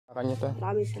Kanya to.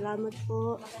 Maraming salamat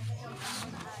po.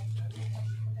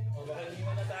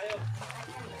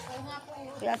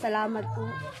 Kaya salamat po.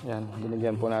 Yan,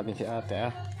 binigyan po natin si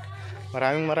ate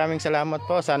Maraming salamat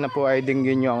po. Sana po ay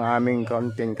dinggin nyo ang aming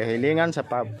konting kahilingan sa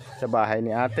bahay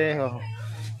ni ate.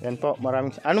 Yan po,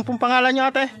 Anong pong pangalan nyo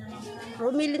ate?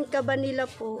 Romilin Cabanila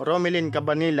po. Romilin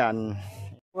Cabanilan.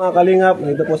 Mga kalingap,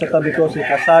 nandito po sa tabi ko si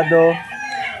Kasado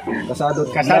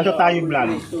Tayo Vlog.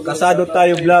 Kasado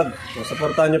Tayo Vlog.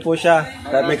 Suportahan niyo po siya.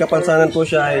 Dahil may kapansanan po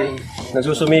siya ay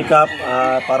nagsusumikap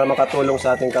para makatulong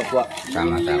sa ating kapwa.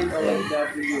 Tama.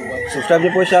 Subscribe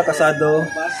niyo po siya, Kasado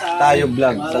Tayo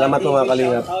Vlog. Salamat po mga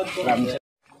kalingap.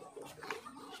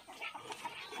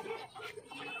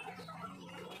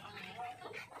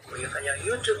 Yung kanyang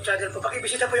YouTube channel po.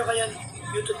 Pakibisita po yung kanyang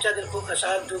YouTube channel po,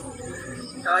 Kasado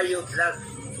Tayo Vlog.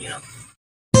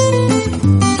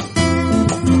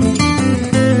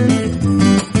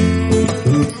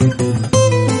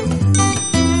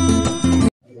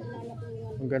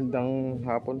 Magandang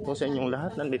hapon po sa inyong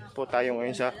lahat. Nandito po tayo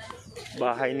ngayon sa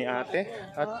bahay ni ate.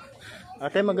 At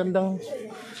ate, magandang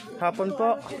hapon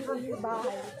po.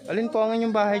 Alin po ang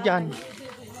inyong bahay dyan?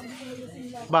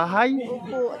 Bahay?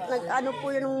 Opo, ano po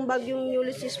yun ng bagyong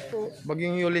Ulysses po.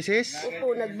 Bagyong Ulysses?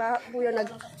 Opo, nagbaha po yun,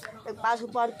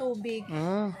 nagpasok po ang tubig.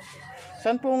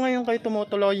 Saan po ngayon kayo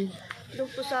tumutuloy? Doon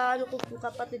po sa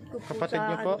kapatid ko po. Kapatid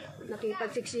niyo po?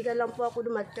 Nakipagsiksikan lang po ako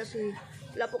dumat kasi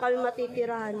wala po kami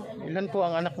matitirahan. Ilan po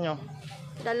ang anak nyo?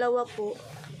 2 po.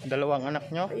 2 anak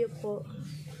nyo? Ayun po.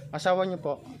 Asawa nyo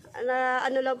po?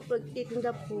 Ano lang po,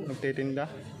 pagtitinda po.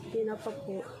 Nagtitinda? Tinapa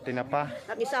po. Tinapa?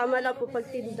 Nakisama lang po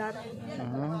pagtinda.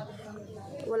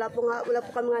 Wala po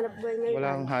kami hanap buhay ngayon.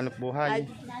 Walang hanap buhay.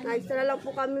 Na-extra lang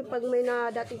po kami pag may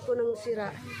nadating po ng sira.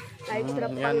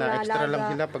 Na-extra po Yan, kami na-extra lang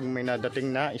naalaga. sila pag may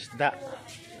nadating na isda.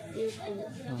 Yun po.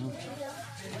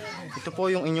 Ito po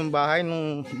yung inyong bahay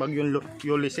nung bagyong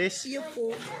Ulysses. Yun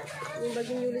po. Yung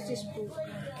bagong Ulysses po.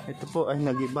 Ito po ay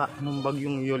nagiba nung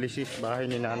bagyong Ulysses. Bahay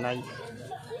ni nanay.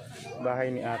 Bahay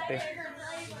ni ate.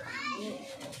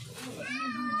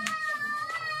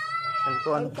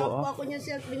 Ano po? Ako niya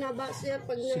siya binaba siya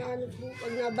pag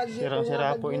nabagyo.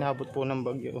 Sirang-sira po, inabot po ng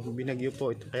bagyo. Binagyo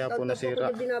po ito, kaya po nasira.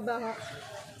 Binabaha.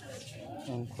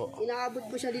 Yan po. Inaabot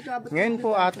po siya dito. Ngayon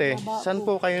po ate, saan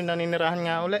po kayo naninirahan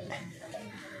nga uli?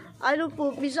 Ano po,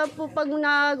 minsan po pag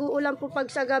nag-uulan po pag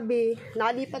sa gabi,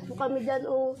 nalipat po kami dyan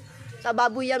sa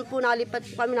Baboyan po, nalipat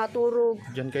po kami naturog.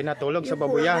 Diyan kayo natulog sa Yun po,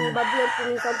 Baboyan. yung Baboyan po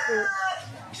minsan po.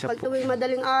 Pag tuwing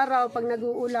madaling araw, pag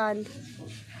nag-uulan.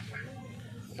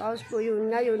 Tapos po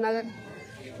yun, ngayon,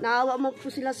 naawa mo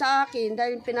po sila sa akin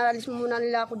dahil pinalis muna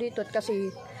nila ako dito kasi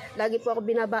lagi po ako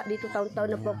binaba dito, taon-taon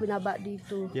na po ako binaba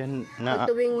dito. Yan, Pag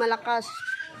tuwing malakas,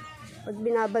 pag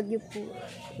binabagyo po,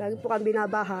 lagi po kami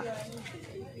binabaha.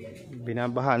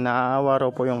 Binabaha, naaawa raw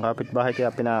po yung kapitbahay kaya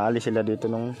pinaalis sila dito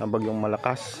nung bagyong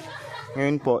malakas.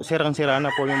 Ngayon po, sirang-sira na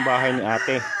po yung bahay ni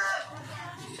ate.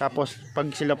 Tapos pag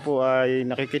sila po ay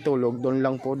nakikitulog, doon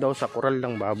lang po daw sa kural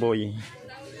ng baboy.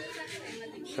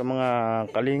 Sa mga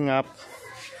kalingap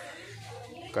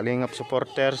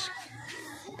supporters,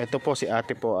 ito po si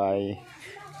ate po ay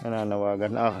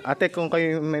nananawagan. Ate, kung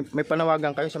kayo may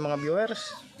panawagan kayo sa mga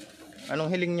viewers,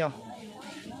 anong hiling nyo?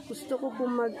 Gusto ko po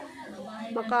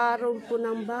makaroon po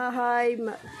ng bahay.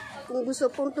 Kung gusto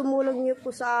pong tumulong niyo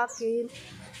po sa akin,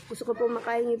 gusto ko po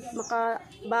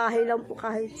makabahay lang po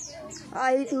kahit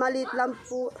maliit lang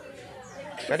po.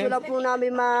 Gusto lang po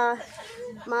namin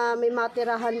may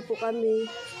matirahan po kami.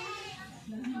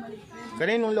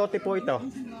 Kaninong lote po ito?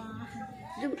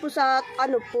 Doon po sa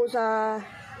sa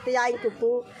tiyain ko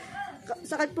po.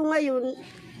 Sakit po ngayon,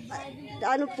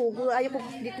 ayoko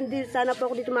dito sana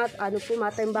po ako dito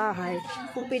matayong bahay.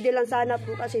 Kung pwede lang sana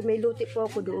po kasi may lote po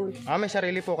ako doon. May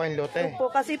sarili po kayong lote?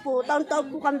 Po, kasi po taon-taon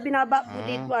po kami binaba po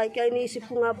dito kaya iniisip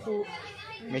ko nga po.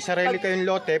 May sarili kayong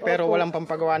lote pero walang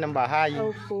pampagawa ng bahay.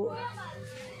 Opo.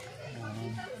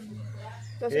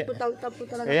 Kasi po taon-taon po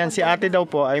talaga. Ayan, si ate daw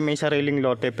po ay may sariling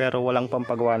lote pero walang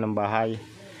pampagawa ng bahay.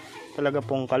 Talaga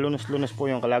pong kalunos-lunos po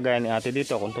yung kalagayan ni ate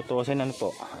dito. Kung tutuusin, ano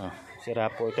po,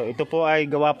 sira po ito. Ito po ay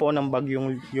gawa po ng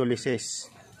bagyong Ulysses.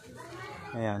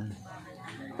 Ayan.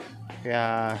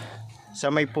 Kaya sa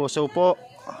may puso po,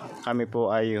 kami po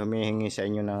ay humihingi sa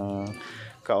inyo ng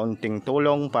kaunting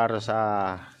tulong para sa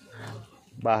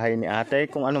bahay ni ate.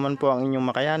 Kung ano man po ang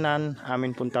inyong makayanan,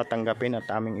 amin pong tatanggapin at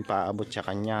aming ipaabot sa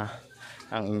kanya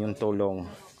ang inyong tulong.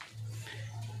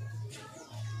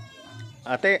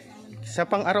 Ate, sa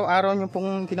pang-araw-araw nyo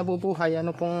pong kinabubuhay,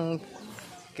 ano pong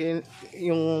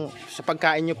yung sa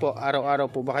pagkain nyo po, araw-araw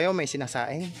po ba kayo may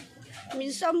sinasaing?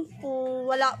 Minsan po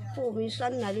wala po,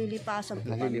 minsan nalilipasan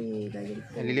po kami.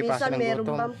 Nalilipasan Minsan ng meron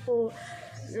gutom. bang po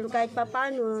kahit pa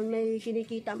paano, may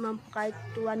kinikita man po kahit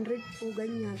 200 po,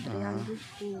 ganyan, 300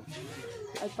 po.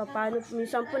 Kahit pa paano,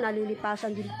 minsan po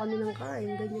nalilipasan din po kami ng kain,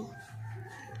 ganyan.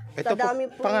 Ito po,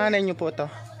 panganay nyo po ito.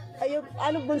 Ayun,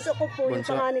 bunso ko po, yung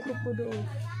Bunso. panganay ko po doon.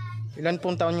 Ilan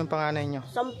pong taon yung panganay nyo?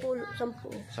 10. 10.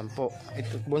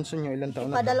 Ito, bunso nyo, ilan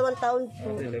taon na? Pa 2 taon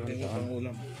po.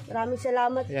 Maraming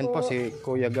salamat Yan po si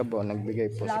Kuya Gab,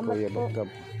 nagbigay po Salamat si Kuya po. Gab.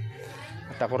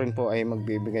 At ako rin po ay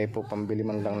magbibigay po pambili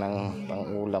man lang ng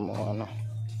pang-ulam o ano.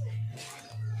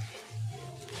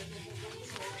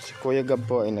 Si Kuya Gab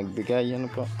po ay nagbigay,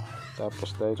 yan po.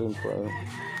 Tapos tayo rin po ay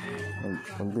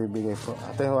magbibigay po.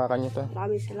 Ate, hawakan nyo to.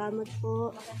 Maraming salamat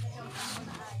po.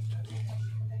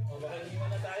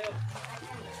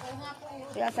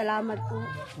 Kaya salamat po.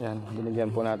 Yan,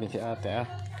 binigyan po natin si ate.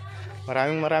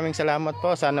 Maraming salamat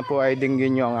po. Sana po ay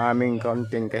dinggin nyo ang aming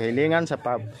konting kahilingan sa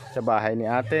bahay ni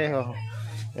ate.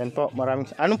 Yan po,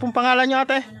 Anong pong pangalan nyo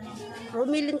ate?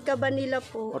 Romilin Cabanilla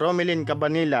po. Romilin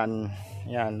Cabanilan.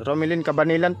 Yan, Romilin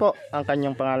Cabanilan po ang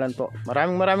kanyang pangalan po.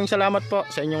 Maraming salamat po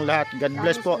sa inyong lahat. God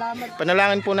bless po.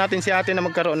 Panalangin po natin si ate na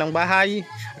magkaroon ng bahay.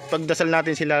 Pagdasal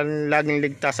natin sila laging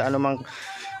ligtas sa anumang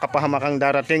kapahamakang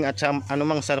darating at sa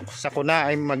anumang sakuna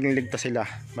ay maging ligtas sila.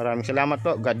 Maraming salamat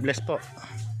po. God bless po.